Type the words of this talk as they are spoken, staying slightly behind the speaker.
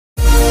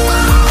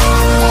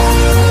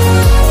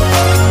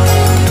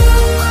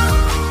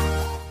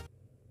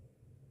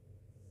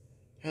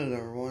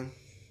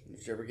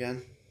Trip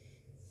again.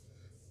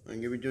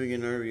 I'm going to be doing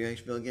another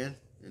reaction video again.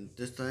 And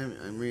this time,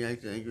 I'm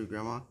reacting to Angry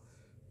Grandma.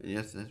 And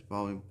yes, that's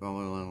probably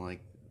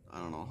like, I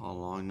don't know how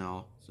long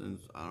now.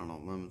 Since, I don't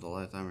know, when was the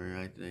last time I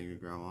reacted to Angry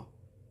Grandma.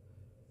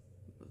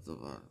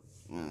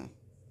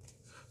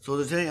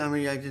 So today, I'm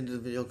reacting to the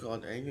video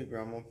called Angry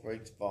Grandma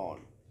Breaks Phone.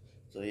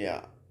 So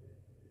yeah.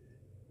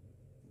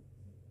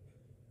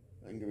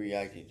 I'm going to be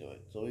reacting to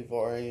it. So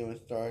before I even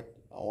start,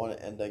 I want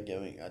to end up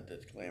giving a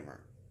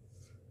disclaimer.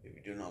 If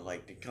you do not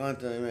like the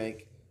content I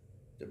make,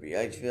 the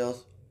reaction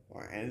videos,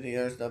 or anything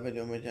other stuff I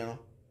do on my channel,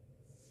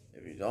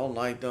 if you don't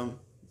like them,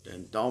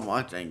 then don't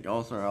watch and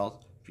go somewhere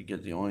else,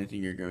 because the only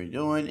thing you're going to be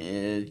doing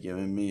is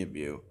giving me a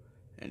view.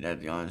 And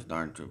that's the honest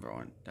darn truth,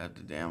 everyone. That's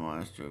the damn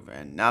honest truth,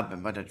 and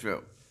nothing but the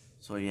truth.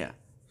 So yeah,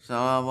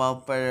 so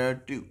without further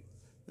ado,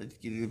 let's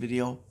get to the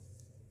video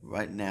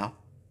right now.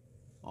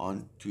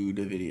 On to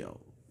the video.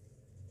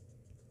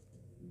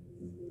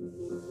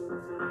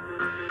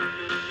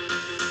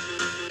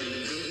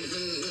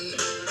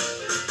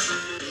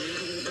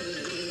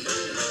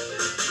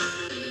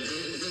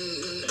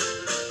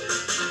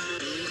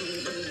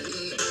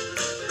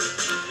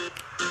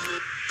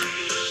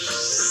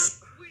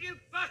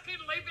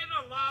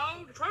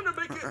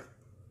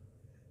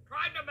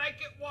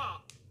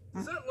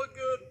 Does that look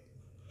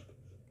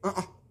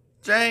good?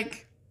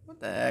 Jake, what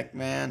the heck,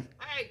 man?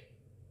 Hey,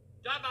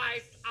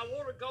 dumbass, I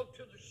want to go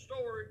to the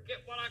store and get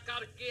what I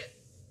gotta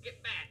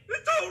get back.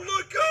 It don't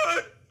look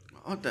good!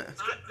 What the?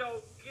 I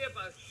don't give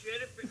a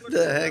shit if it looks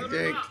The heck, good or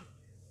Jake? not.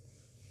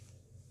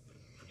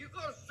 You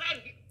gonna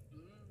sit here?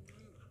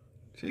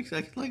 Jake's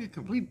acting like a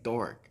complete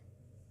dork.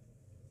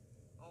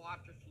 Oh, I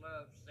just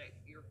love sitting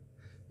here.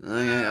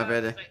 I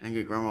bet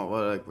Angry Grandma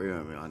would agree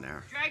with me on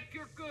there. Jake,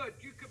 you're good.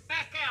 You can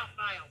back out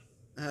now.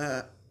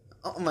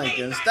 Oh my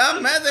goodness. Stop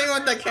messing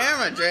with the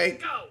camera, Jake.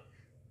 Let's go.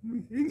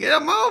 You can get a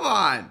move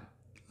on.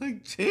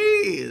 Like,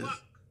 jeez.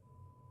 Look.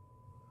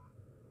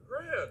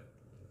 Gran,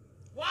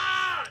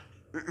 What?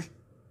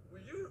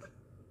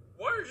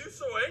 why are you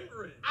so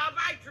angry? I've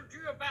answered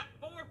you about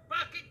 4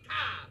 fucking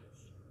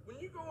times. When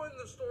you go in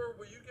the store,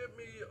 will you get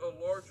me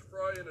a large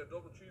fry and a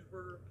double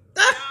cheeseburger?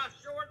 Yeah,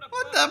 sure the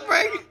What fuck the will.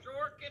 frick? I'll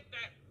sure get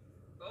that.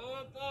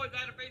 Oh boy,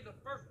 that'll be the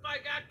first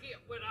thing I get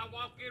when I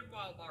walk in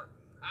Walmart.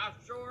 I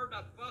sure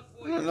the fuck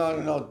will.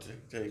 No,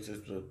 Jake,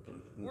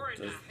 Where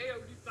in the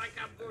hell you think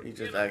I'm going he to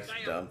just get a acts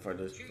damn dumb for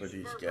these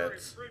cheeseburger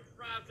skits. and french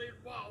fries in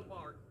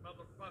Walmart,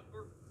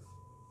 motherfucker?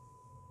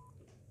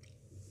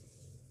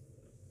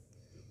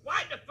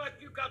 Why the fuck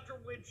you got your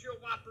windshield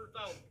wipers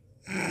on?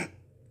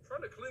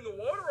 Trying to clean the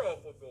water off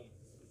of them.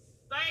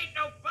 There ain't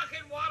no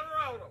fucking water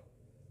on them.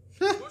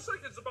 Looks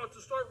like it's about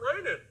to start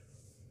raining.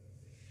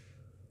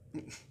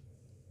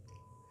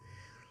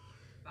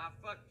 I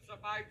fucking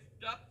somebody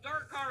dumped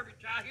their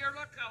garbage out here.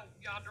 Look on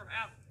yonder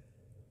house.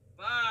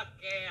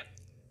 Fuck it.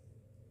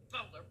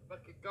 Throw their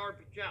fucking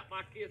garbage out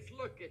like this.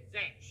 Look at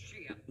that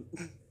shit.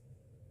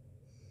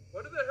 Why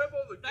do they have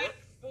all the That's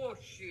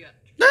bullshit.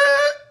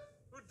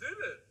 Who did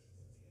it?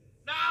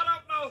 Now, I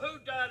don't know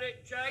who done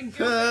it, Jake.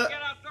 You just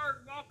get out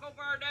there and walk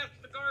over and ask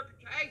the garbage,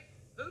 hey,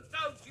 who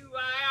throwed you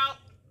out?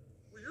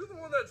 Well, you're the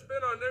one that's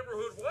been on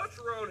Neighborhood Watch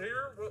around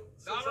here. Well,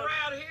 Not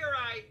around here,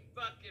 I ain't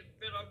fucking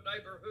been on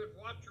Neighborhood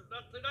Watch or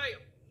nothing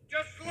else.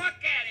 Just look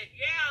at it,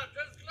 yeah,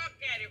 just look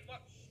at it.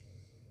 What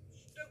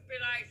stupid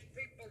ass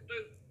people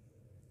do.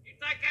 You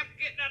think I'm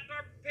getting out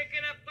there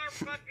picking up their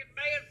fucking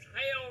mess?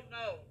 Hell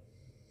no.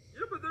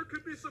 Yeah, but there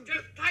could be some...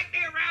 Just take me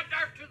around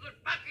there to the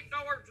fucking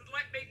doors and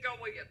let me go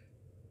in.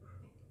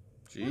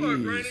 Hold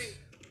on, Granny. Jeez.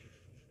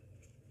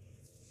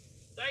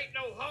 There ain't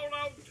no hold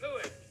on to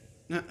it.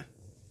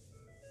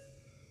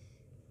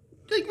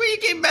 Jake, will you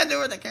keep messing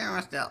with the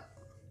camera still?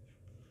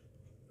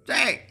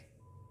 Jake!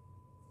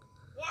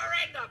 Where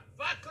in the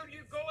fuck are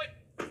you going?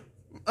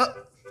 Son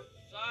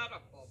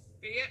of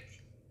a bitch.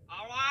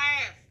 All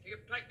I asked him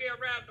take me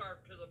around there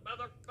to the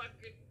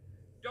motherfucking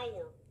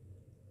door.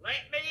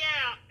 Let me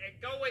out and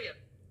go in.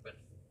 But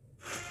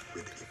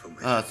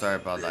Oh, sorry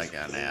about that,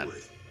 got an ad.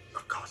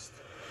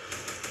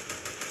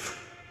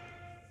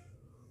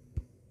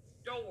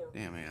 door.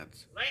 Damn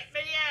ads. Let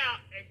me out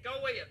and go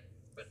in.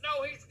 But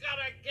no, he's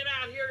gotta get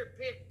out here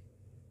and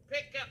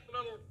pick up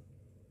little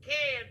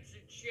cans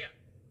and shit.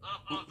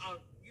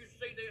 You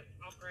see this?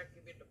 I'll crack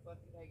him in the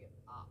fucking head.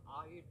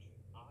 I'll hit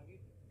you.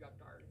 Got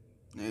tired.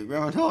 Hey,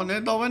 Grandma told me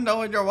the window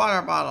with your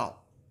water bottle.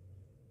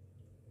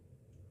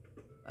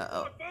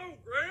 Uh-oh. My phone,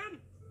 Gran.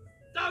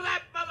 Throw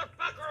that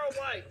motherfucker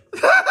away.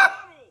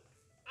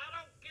 I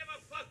don't give a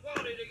fuck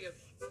what it is.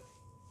 Throw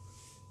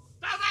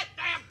that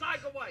damn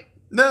thing away.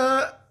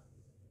 No.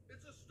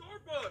 It's a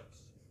Starbucks.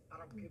 I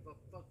don't give a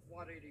fuck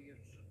what it is.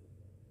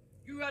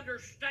 You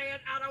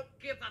understand? I don't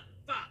give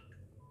a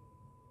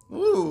fuck.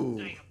 Ooh.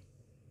 Damn.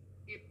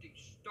 Empty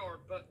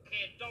Starbucks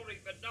can don't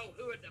even know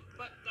who in the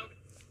fuck those.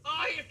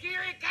 Oh,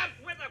 here it comes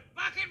with a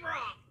fucking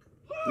rock.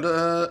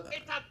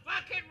 It's a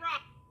fucking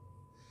rock.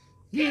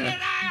 Get Yeah.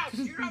 it out.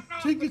 You don't know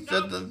Jake if it's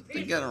said double to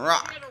piece get a of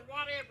rock. shit or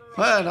whatever.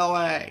 Put it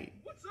away.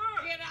 What's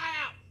that? Get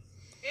out.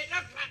 It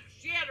looks like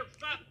shit or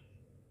something.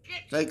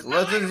 Get Jake,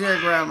 listen to your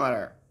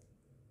grandmother.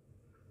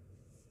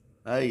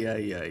 Ay,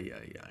 ay, ay,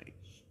 ay, ay.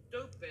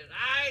 Stupid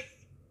ice.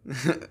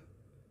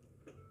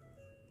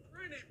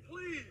 Granny,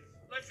 please.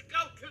 Let's go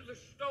to the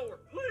store.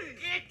 Please.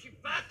 Get your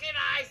fucking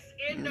ice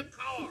in the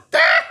car.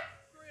 Gran,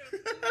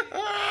 please.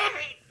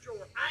 Get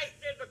your ice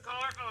in the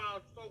car.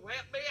 So help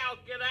me. I'll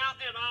get out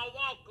and I'll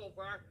walk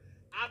over.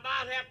 I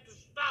might have to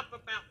stop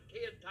about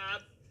 10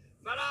 times,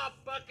 but I'll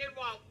fucking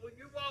walk. When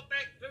you walk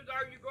back through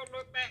there, you're gonna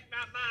look back.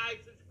 Now my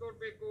ice is gonna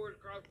be going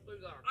across through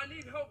there. I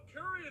need help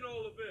carrying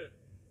all of it.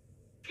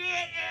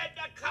 Get in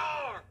the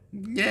car.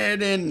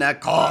 Get in the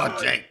car,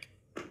 Jake.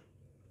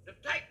 To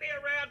take me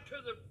around to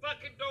the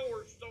fucking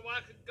doors so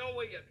I can go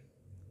in.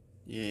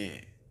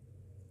 Yeah.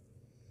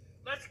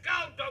 Let's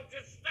go. Don't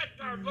just sit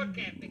there and look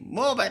at me.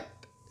 Move it.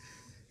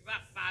 You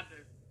might find a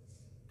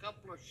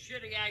couple of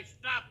shitty ass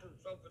stoppers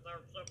over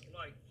there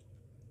someplace.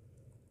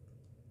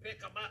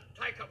 Pick them up,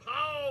 take them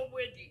home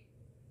with you.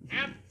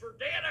 Have 'em for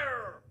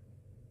dinner.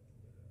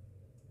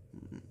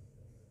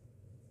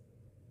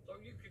 So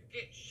you can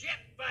get shit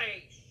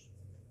faced.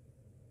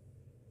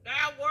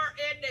 Now where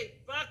in the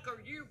fuck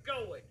are you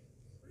going?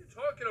 What are you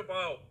talking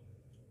about?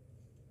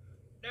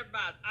 Never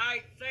mind.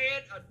 I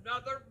said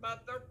another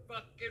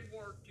motherfucking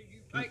word till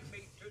you take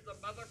me to the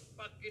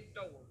motherfucking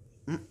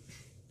doors.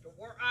 To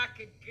where I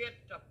can get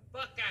the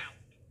fuck out.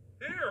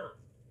 Here.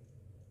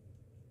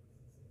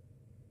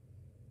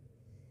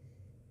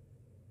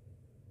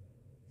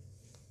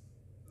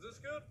 Is this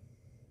good?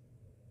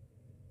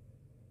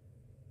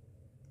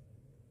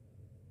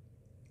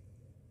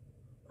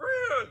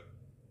 Gran,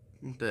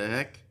 What the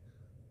heck?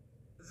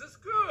 is this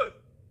good?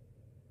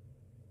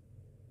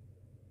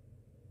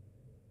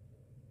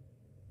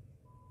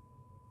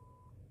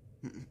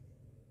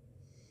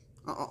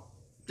 Uh-oh.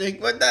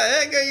 Jake, what the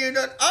heck are you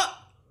doing? Oh!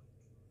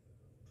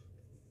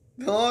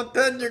 Don't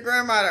touch your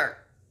grandmother.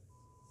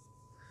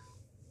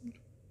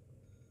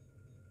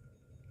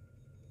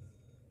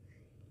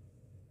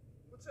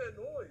 What's that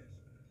noise?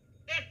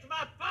 It's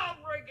my phone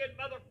ringing,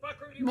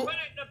 motherfucker. You Wha- put it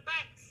in the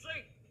back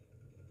seat.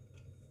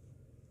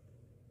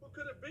 What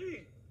could it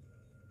be?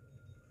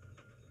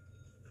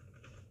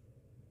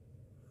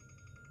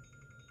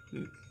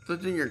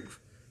 Touching your...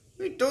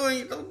 What are you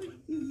doing?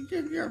 Don't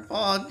get your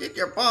paws. Get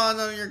your paws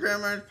on your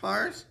grandmother's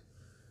purse.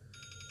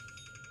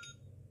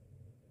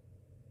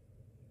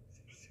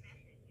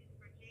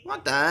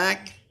 What the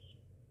heck?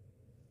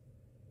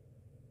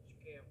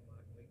 Scam like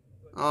me.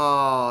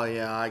 Oh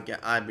yeah,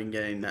 I've been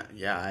getting that.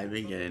 Yeah, I've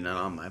been getting that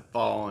on my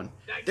phone.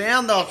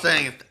 Damn those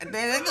things!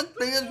 They just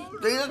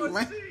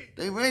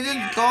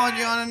called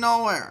you out of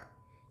nowhere.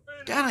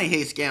 God, I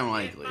hate scam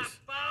like Get my these.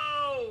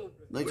 phone.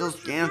 Like those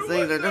scam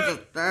things,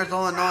 they're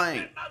so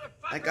annoying.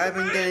 Like I've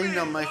been getting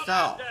them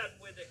myself.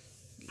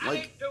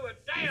 Like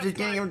it's just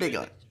getting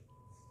ridiculous.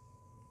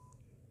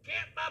 Get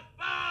my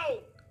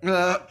phone.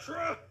 Uh,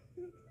 Try.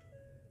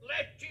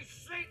 Let your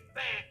seat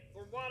back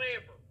or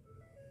whatever.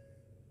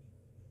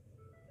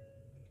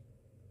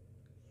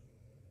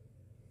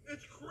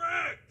 It's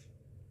cracked.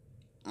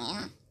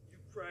 uh, You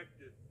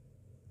cracked it.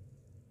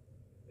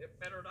 It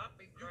better not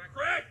be You cracked.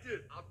 cracked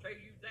it. I'll tell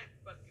you that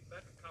fucking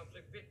better, because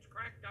if it's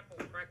cracked, I'm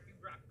gonna crack you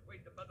right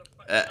between the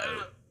motherfucking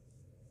Uh-oh. eyes.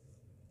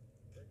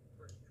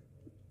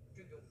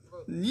 To your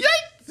throat.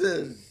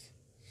 yikes!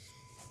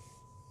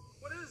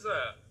 What is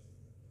that?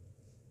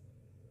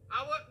 I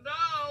wouldn't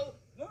know.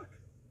 Look.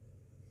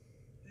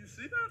 Do you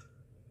see that?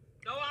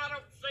 No, I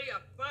don't see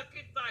a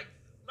fucking thing.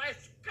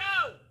 Let's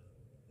go.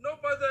 No,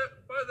 by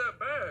that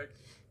bag.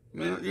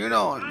 You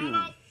know, I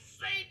don't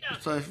see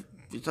nothing.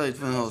 besides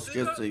from those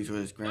skits things with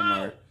his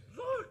grandmother,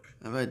 Look.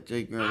 I bet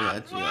Jake really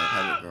actually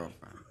had a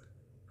girlfriend.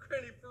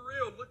 Granny, for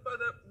real. Look by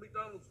that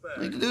McDonald's bag.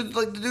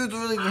 Like the dude's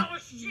really good. Oh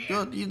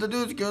shit. The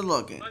dude's good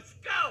looking. Let's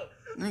go.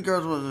 Any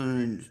girls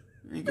with,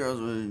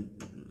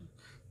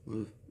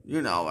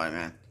 you know what I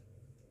mean.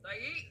 They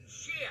eating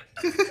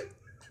shit.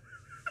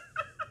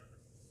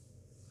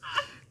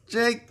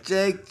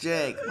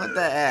 Jake, what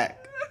the heck?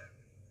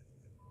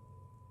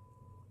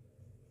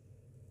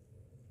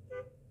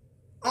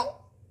 Oh!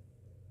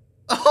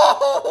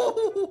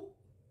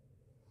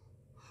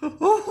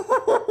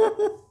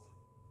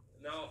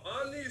 Now,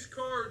 on these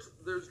cards,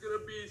 there's going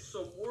to be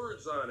some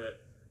words on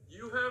it.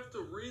 You have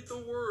to read the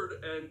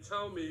word and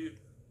tell me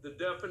the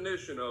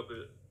definition of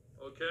it.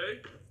 Okay?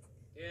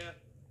 Yeah,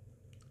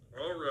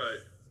 All right.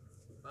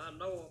 I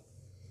know 'em.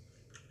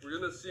 We're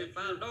going to see If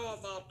I know 'em,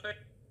 I'll take.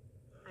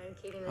 I'm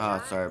Katie Oh,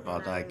 Najat, sorry about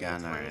and that I'm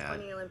again, the Ariane.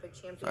 2020 Olympic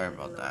champion Sorry in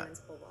about the that. women's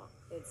pole vault.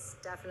 It's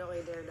definitely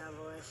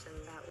daredevilish,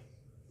 and that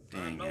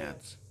Dang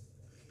it.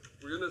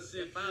 We're going to see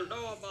If I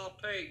know 'em, I'll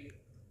tell you.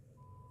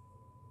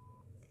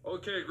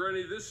 Okay,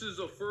 Granny, this is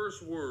a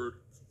first word.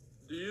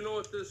 Do you know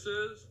what this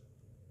is?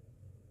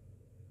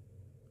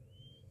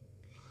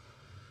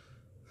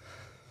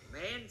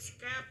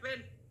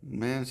 Manscaping?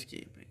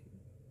 Manscaping.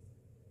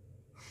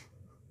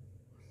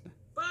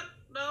 Fuck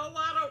no,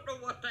 I don't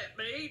know what that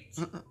means.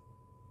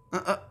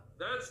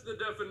 That's the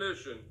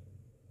definition.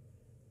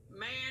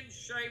 Man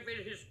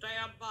shaving his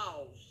damn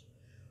balls.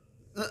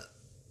 Uh.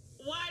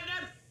 Why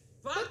the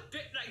fuck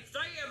did they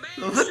say a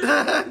What man?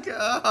 the heck?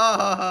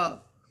 Oh.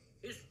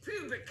 His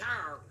pubic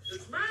hair.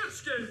 It's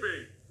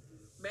manscaping.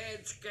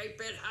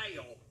 Manscaping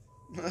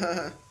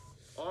hell.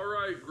 All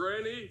right,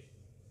 Granny.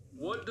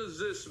 What does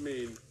this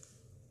mean?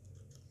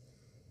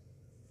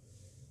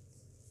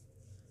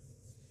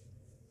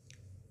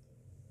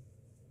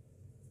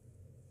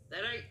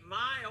 That ain't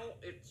mile,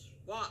 it's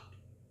what?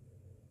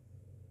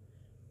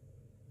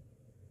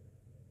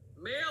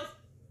 MILF?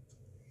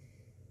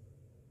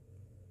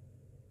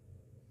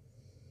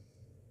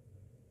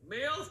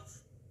 MILF?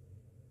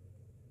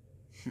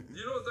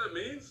 You know what that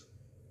means?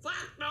 Fuck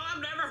no,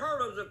 I've never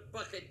heard of the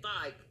fucking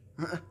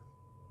thing.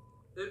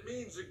 It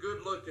means a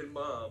good-looking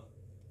mom.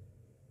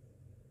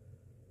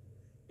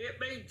 It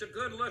means a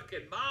good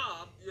looking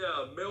mom.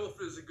 Yeah,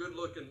 MILF is a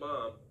good-looking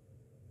mom.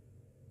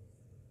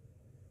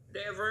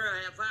 Never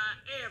have I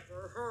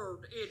ever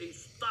heard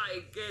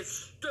anything as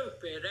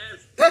stupid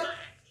as that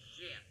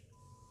shit.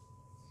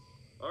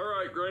 All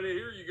right, Granny,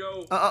 here you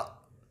go. Oh.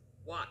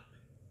 What?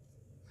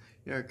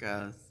 Here it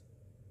goes.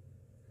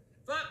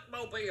 Fuck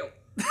mobile.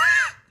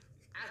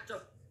 That's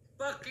a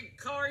fucking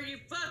car you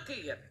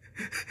fucking in.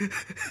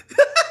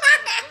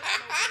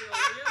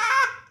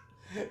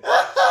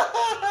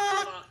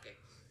 Rocket.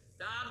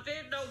 Now I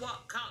didn't know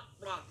what cock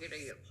rocket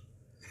is.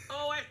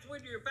 Oh, that's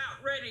when you're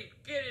about ready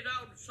to get it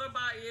on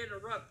somebody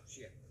interrupts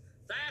you.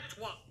 That's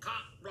what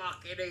cock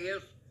rocket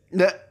is,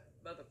 No.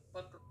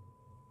 motherfucker.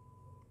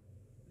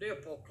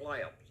 Nipple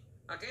clamps.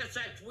 I guess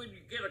that's when you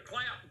get a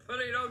clamp and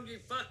put it on your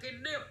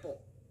fucking nipple.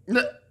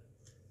 No.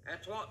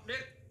 That's what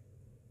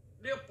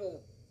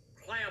nipple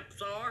clamps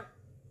are.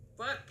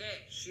 Fuck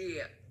that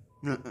shit.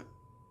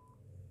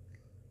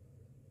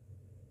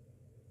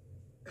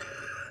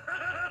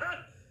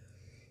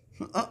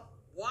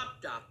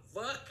 What the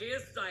fuck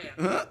is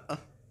that?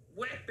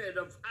 Weapon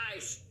of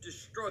ice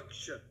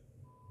destruction.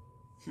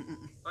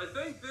 I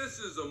think this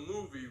is a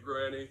movie,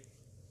 Granny.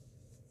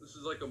 This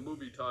is like a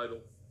movie title.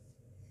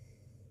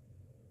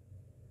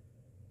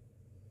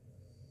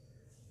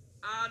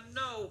 I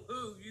know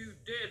who you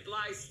did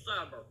last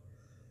summer.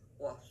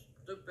 Well,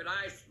 stupid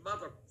ice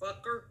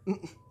motherfucker.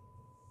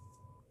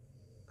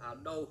 I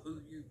know who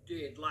you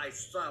did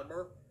last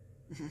summer.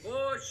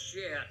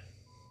 Bullshit.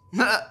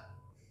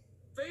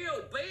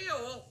 Phil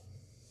Bill?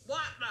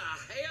 What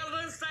the hell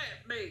does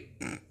that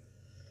mean?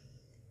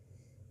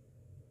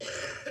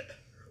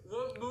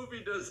 What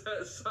movie does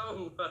that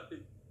sound like?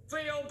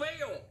 Phil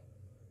Bill.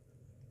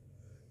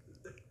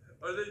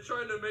 Are they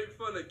trying to make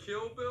fun of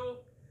Kill Bill?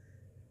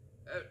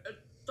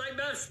 They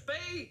must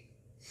be.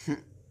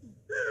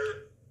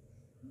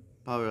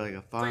 Probably like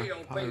a fire.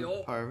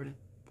 Bill. Party.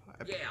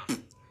 Yeah.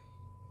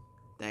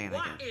 Dang it, I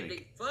What can't in the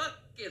think. fuck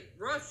is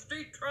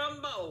rusty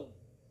trombone?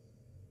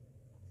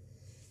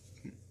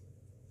 You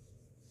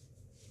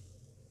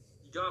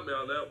got me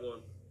on that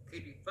one.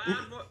 Can you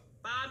find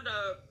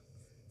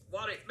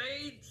what it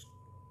means?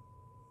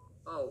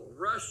 Oh,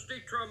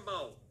 rusty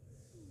trombone.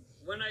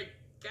 When a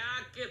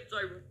guy gets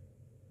a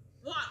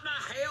what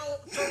the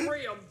hell? It's a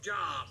rim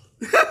job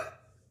and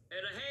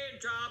a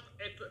hand job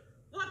at the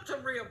what's a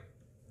rim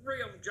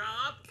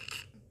job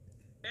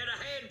and a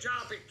hand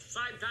job at the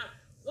same time?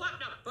 What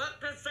the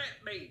fuck does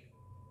that mean?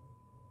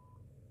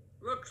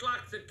 Looks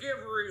like the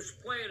giver is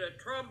playing a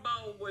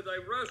trombone with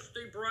a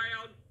rusty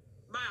brown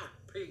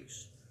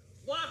mouthpiece.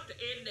 What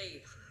in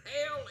the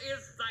hell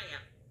is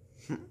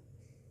that?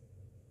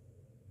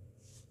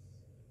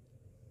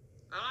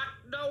 I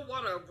know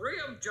what a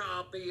rim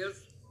job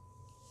is.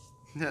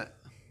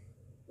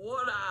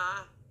 One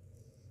eye,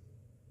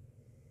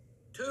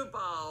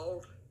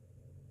 two-balled,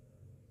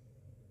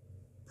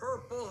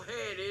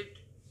 purple-headed.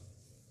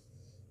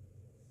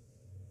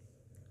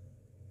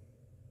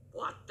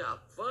 What the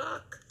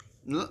fuck?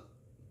 Look.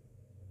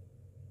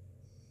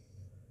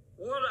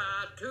 One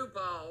eye,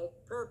 two-balled,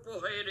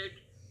 purple-headed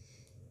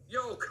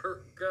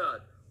yogurt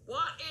gun.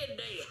 What in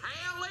the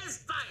hell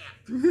is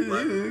that?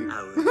 1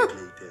 hour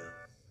later.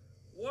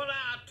 One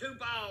eye,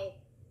 two-ball,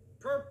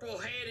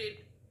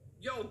 purple-headed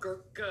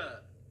yogurt gun.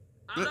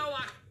 I know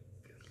what?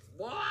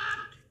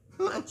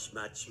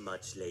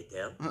 Much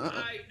later.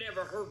 I ain't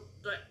never heard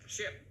that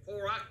shit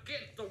before. I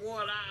get the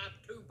one eye,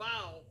 two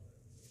ball,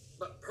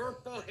 but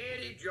purple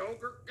headed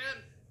yogurt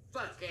gun?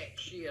 Fuck that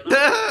shit. I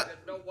don't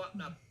even know what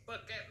the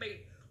fuck that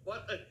means.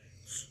 What the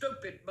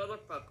stupid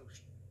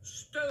motherfuckers.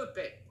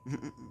 Stupid.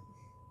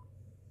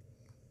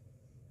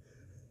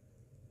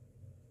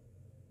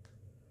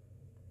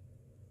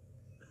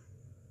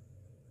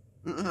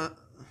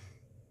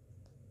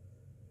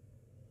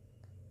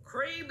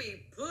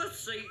 Creamy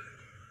pussy.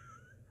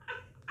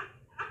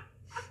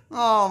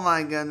 Oh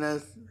my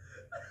goodness.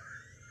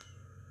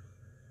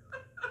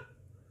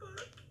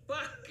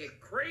 Fucking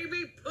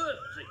creamy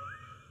pussy.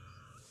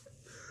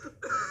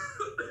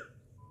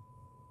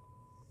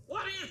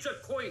 What is a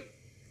queen?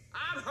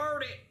 I've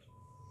heard it.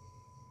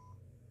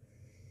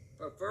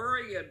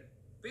 Bavarian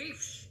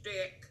beef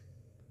stick.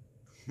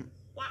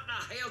 What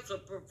the hell's a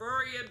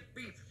Bavarian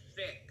beef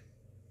stick?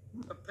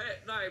 A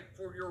pet name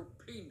for your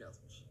penis.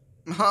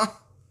 Oh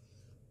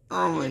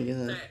I my hate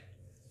goodness. that.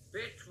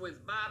 bitch with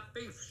my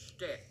beef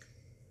stick.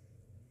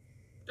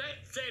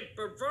 That's in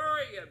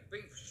Bavarian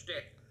beef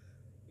stick.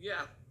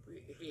 Yeah, we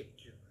hit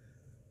you.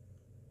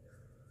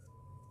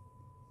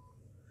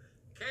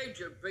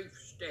 Cajun beef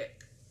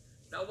stick.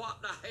 Now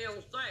what the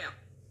hell's that?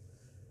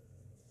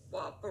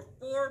 While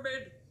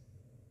performing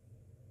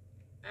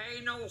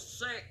anal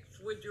sex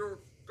with your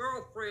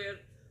girlfriend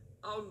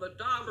on the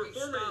doggy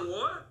style. Performing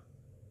what?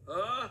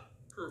 Huh?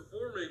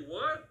 Performing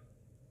what?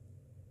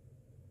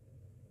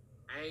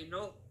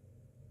 Anal?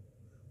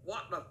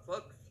 What the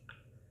fuck?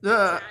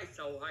 Ah. I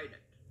so hate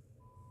it.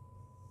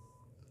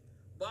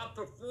 While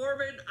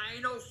performing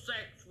anal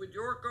sex with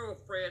your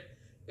girlfriend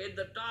in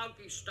the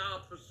doggy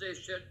style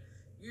position,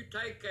 you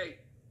take a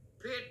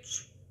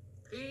pinch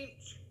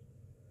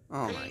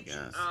Oh my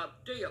gosh.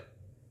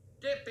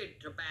 dip in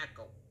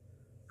tobacco,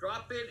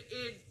 drop it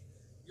in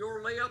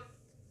your lip,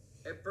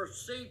 and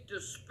proceed to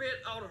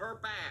spit on her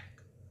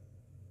back.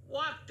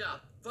 What the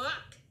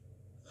fuck?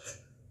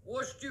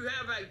 Once you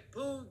have a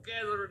pool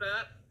gathered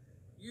up,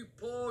 you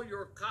pull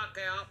your cock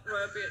out,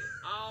 rub it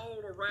all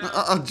around.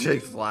 Oh, the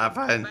Jake's pool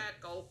laughing.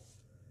 tobacco,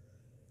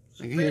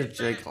 I can hear spit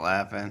Jake that-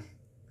 laughing.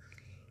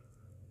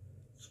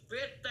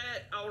 Spit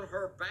that on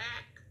her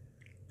back,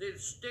 then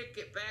stick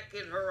it back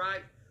in her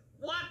eye.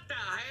 What the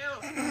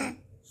hell?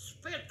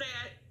 Spit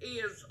that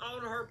is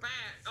on her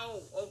back.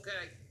 Oh,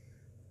 okay.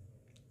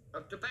 A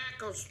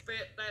tobacco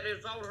spit that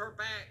is on her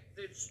back,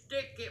 then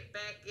stick it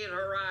back in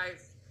her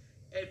eyes,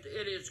 and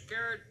it is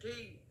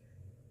guaranteed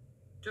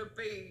to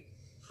be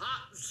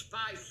hot and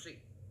spicy,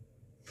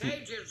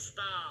 Cajun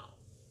style.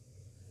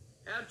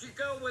 How'd you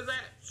go with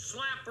that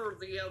slapper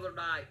the other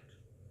night?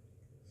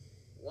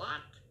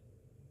 What?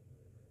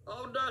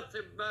 Oh,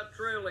 nothing much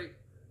really.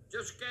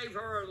 Just gave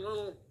her a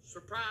little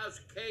surprise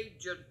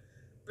Cajun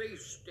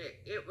beef stick.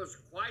 It was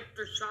quite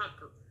the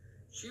shocker.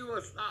 She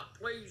was not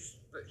pleased,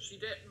 but she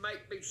didn't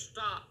make me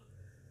stop.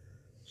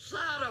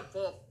 Son of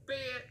a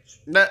bitch.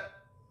 Nah.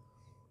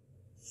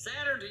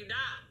 Saturday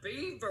Night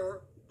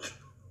Beaver.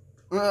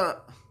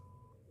 Ah.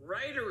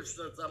 Raiders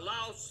of the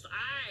Lost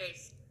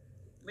Ice.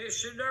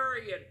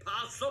 Missionary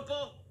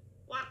Impossible.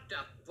 What the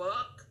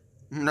fuck?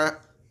 Nah.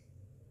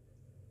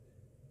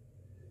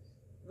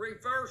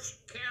 Reverse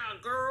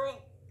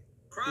cowgirl.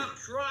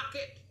 Crotch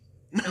rocket.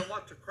 Now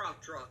what's a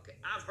crotch rocket?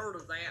 I've heard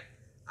of that.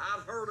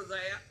 I've heard of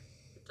that.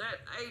 Is that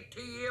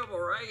ATM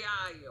or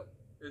AIM?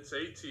 It's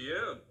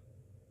ATM.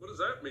 What does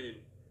that mean?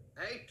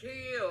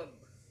 ATM.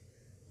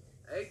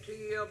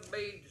 ATM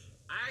means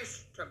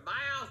ice to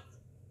mouth.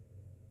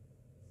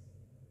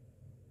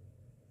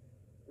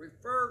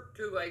 Referred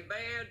to a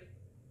man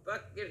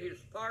bucking his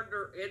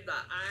partner in the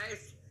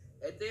ice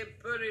and then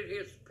putting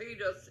his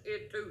penis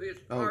into his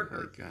Oh, my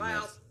partner's goodness.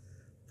 mouth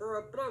for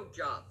a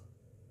blowjob.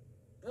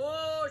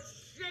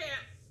 Bullshit.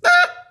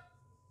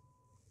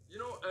 You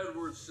know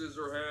Edward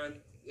Scissorhand?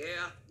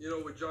 Yeah, You know,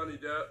 with Johnny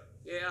Depp?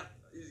 yeah,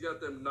 He's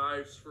got them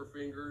knives for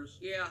fingers.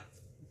 yeah.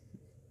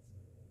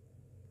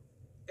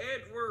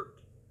 Edward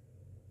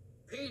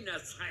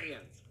Penis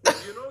Hands.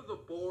 You know the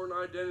Bourne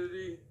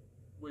Identity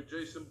with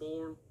Jason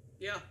Bourne?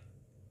 Yeah.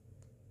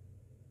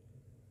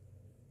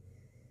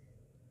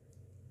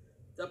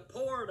 The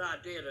porn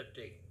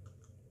identity.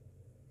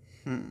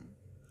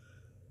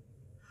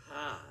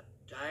 Ah,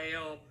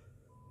 damn.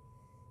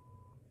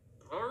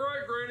 All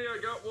right, Granny, I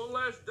got one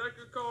last deck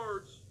of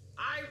cards.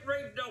 I ain't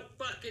read no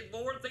fucking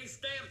more. These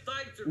damn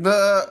things are The-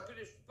 the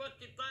stupidest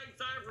fucking things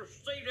I ever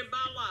seen in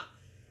my life.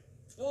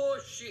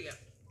 Bullshit.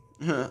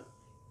 Mangina?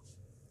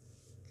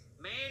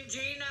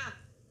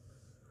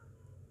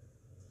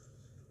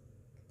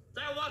 Is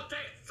that what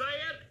that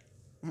said?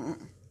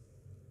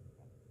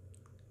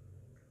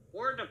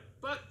 Where the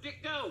fuck did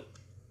it go?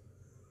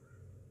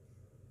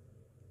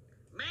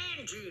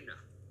 Mangina.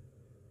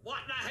 What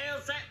the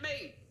hell's that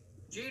mean?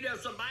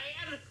 Gina's a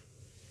man?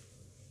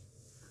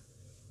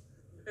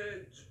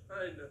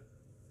 Mangina.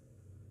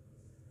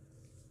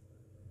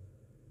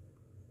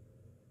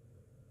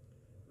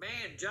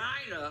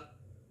 Mangina?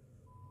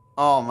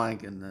 Oh my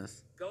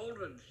goodness.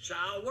 Golden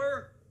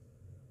shower?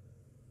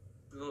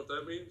 You know what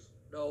that means?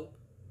 No.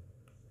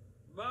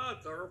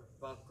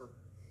 Motherfucker.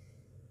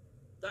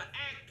 The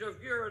act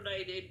of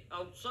urinating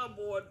on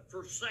someone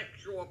for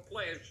sexual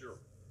pleasure.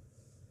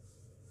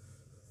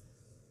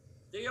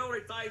 The only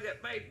thing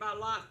that made my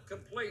life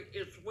complete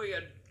is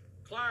when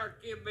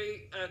Clark gave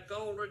me a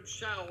golden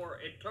shower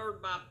and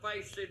turned my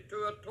face into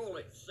a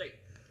toilet seat.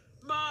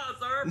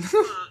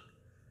 Motherfucker.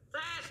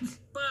 That's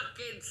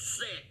fucking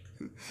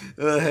sick.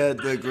 I had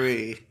to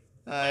agree.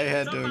 I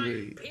had to Somebody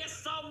agree.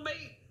 piss on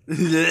me?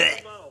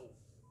 Blech. No.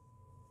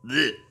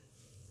 Blech.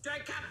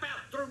 Jake, I'm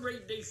about through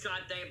reading these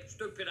goddamn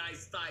stupid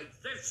ass things.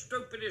 They're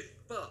stupid as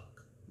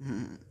fuck.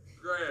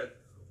 Grant,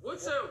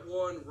 what's that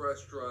one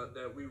restaurant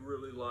that we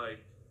really like?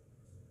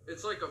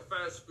 It's like a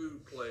fast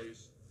food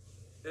place.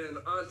 And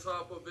on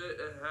top of it,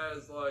 it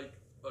has like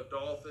a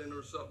dolphin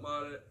or something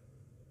on it.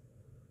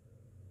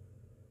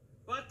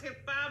 Fucking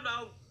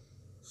Fauno.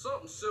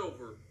 Something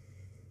silver.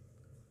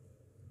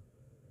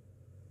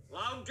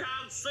 Long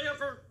John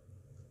Silver.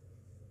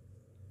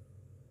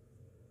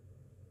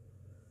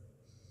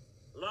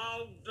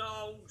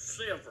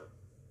 silver.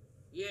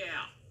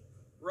 Yeah,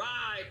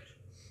 right.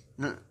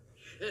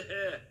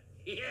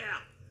 Yeah.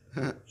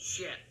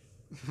 Shit.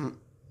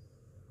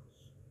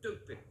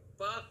 Stupid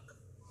fuck.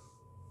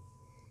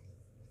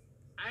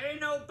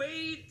 Ain't no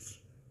beads.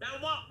 Now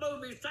what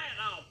movie's that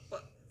off?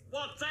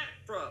 What's that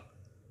from?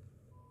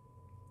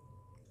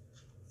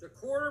 The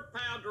Quarter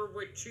Pounder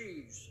with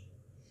Cheese.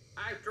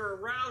 After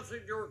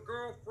arousing your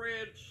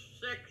girlfriend's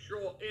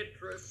sexual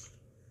interest,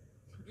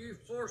 you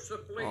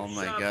forcibly Oh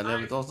my shove god, there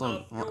was ice also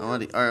up one your of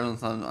the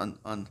items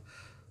on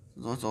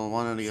there's also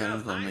one of the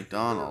items shove on ice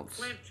McDonald's.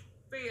 with your clenched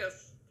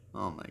fist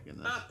Oh my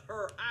goodness. up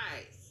her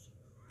eyes.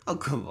 Oh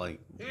come on,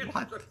 Hence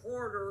what? the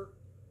quarter,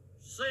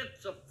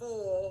 since a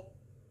full,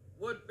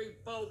 would be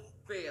both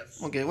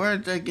fists. Okay, where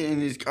is they getting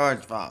these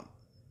cards from?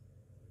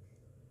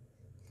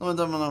 Some of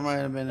them might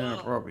have been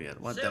inappropriate.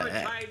 What the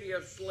heck?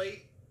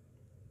 Simultaneously,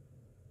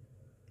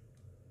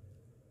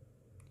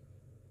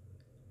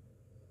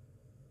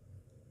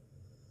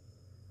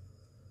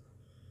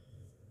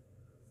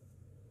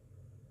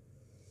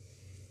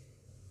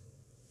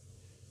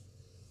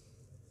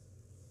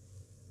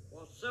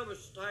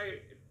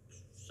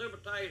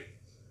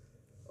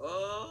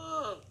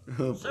 well,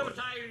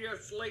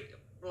 simultaneously,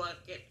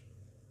 bucket,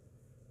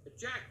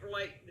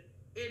 ejaculating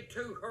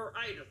into her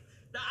anus.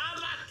 Now, I'd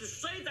like to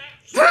see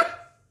that shit.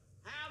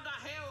 How the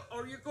hell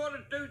are you going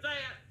to do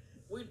that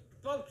with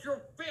both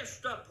your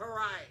fist up her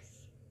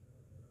eyes?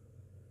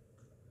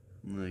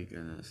 My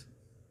goodness.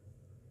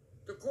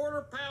 The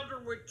Quarter Pounder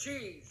with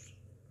Cheese.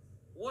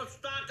 Once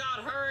I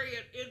got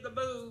Harriet in the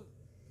mood,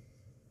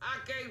 I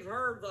gave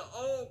her the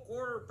old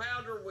Quarter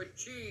Pounder with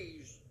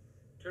Cheese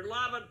to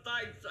liven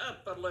things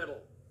up a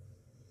little.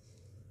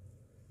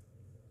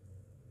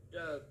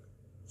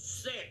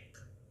 Sick.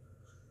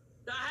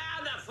 Now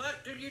how the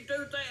fuck do you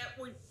do that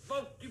with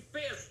both your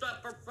fists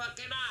up her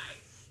fucking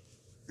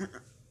eyes?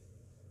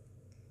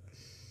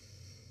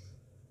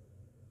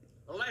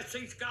 Unless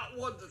he's got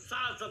one the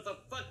size of the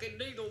fucking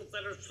needles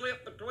that are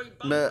slipped between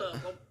both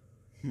of them.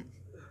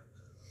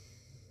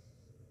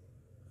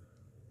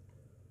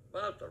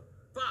 Motherfuck.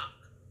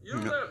 You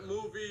know that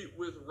movie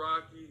with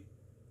Rocky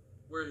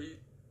where you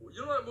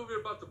know that movie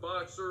about the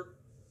boxer?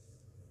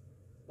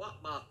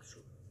 What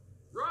boxer?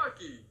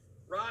 Rocky.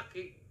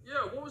 Rocky.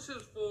 Yeah, what was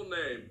his full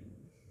name?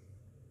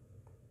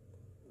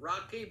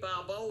 Rocky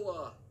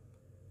Balboa.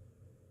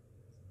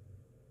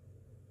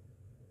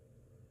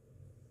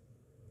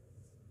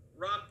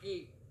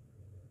 Rocky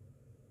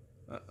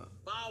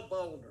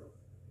Balboner.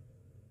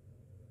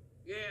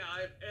 Yeah,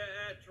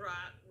 that's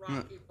right.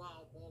 Rocky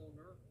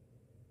Balboner.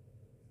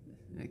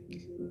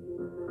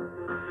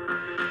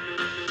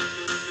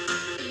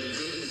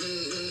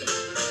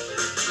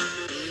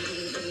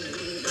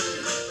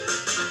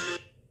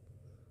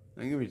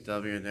 I'm gonna be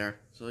stopping it there.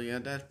 So yeah,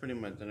 that's pretty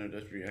much the end of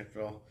this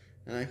reaction.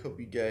 And I hope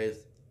you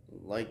guys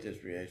like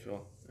this reaction.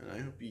 And I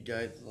hope you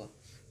guys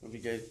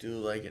do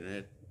like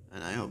it.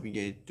 And I hope you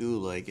guys do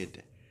like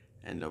it.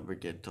 And don't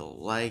forget to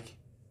like,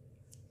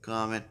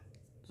 comment,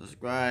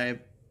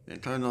 subscribe,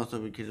 and turn those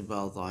notification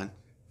bells on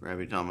for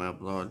every time I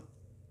upload.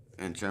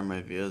 And share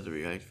my videos, the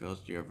reaction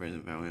videos to your friends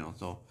and family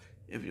also.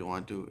 If you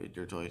want to, it's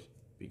your choice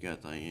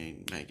because I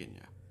ain't making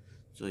ya.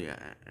 So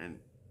yeah, and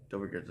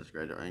don't forget to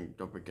subscribe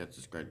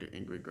to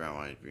Angry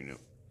Grandma if you're new.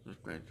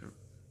 Subscribe to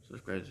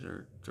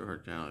her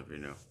channel if you're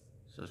new.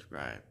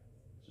 Subscribe.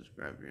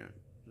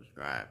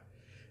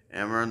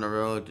 And we're on the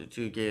road to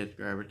 2K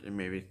subscribers and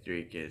maybe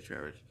 3K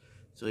subscribers.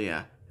 So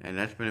yeah, and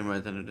that's pretty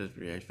much the end of this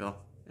reaction.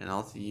 And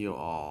I'll see you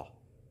all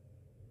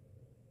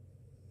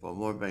for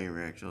more banging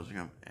reactions to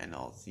come. And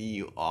I'll see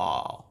you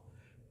all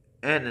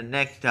in the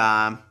next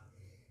time.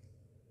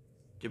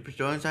 Keep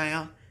your sign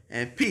out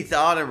and peace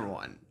out,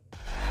 everyone.